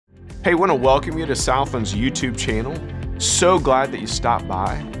Hey, I want to welcome you to Southland's YouTube channel. So glad that you stopped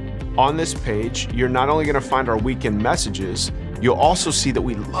by. On this page, you're not only going to find our weekend messages, you'll also see that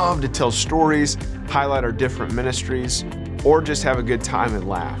we love to tell stories, highlight our different ministries, or just have a good time and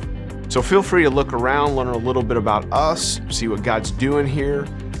laugh. So feel free to look around, learn a little bit about us, see what God's doing here.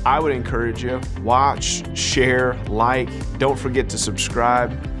 I would encourage you, watch, share, like, don't forget to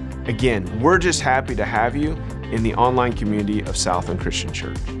subscribe. Again, we're just happy to have you in the online community of Southland Christian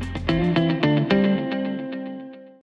Church.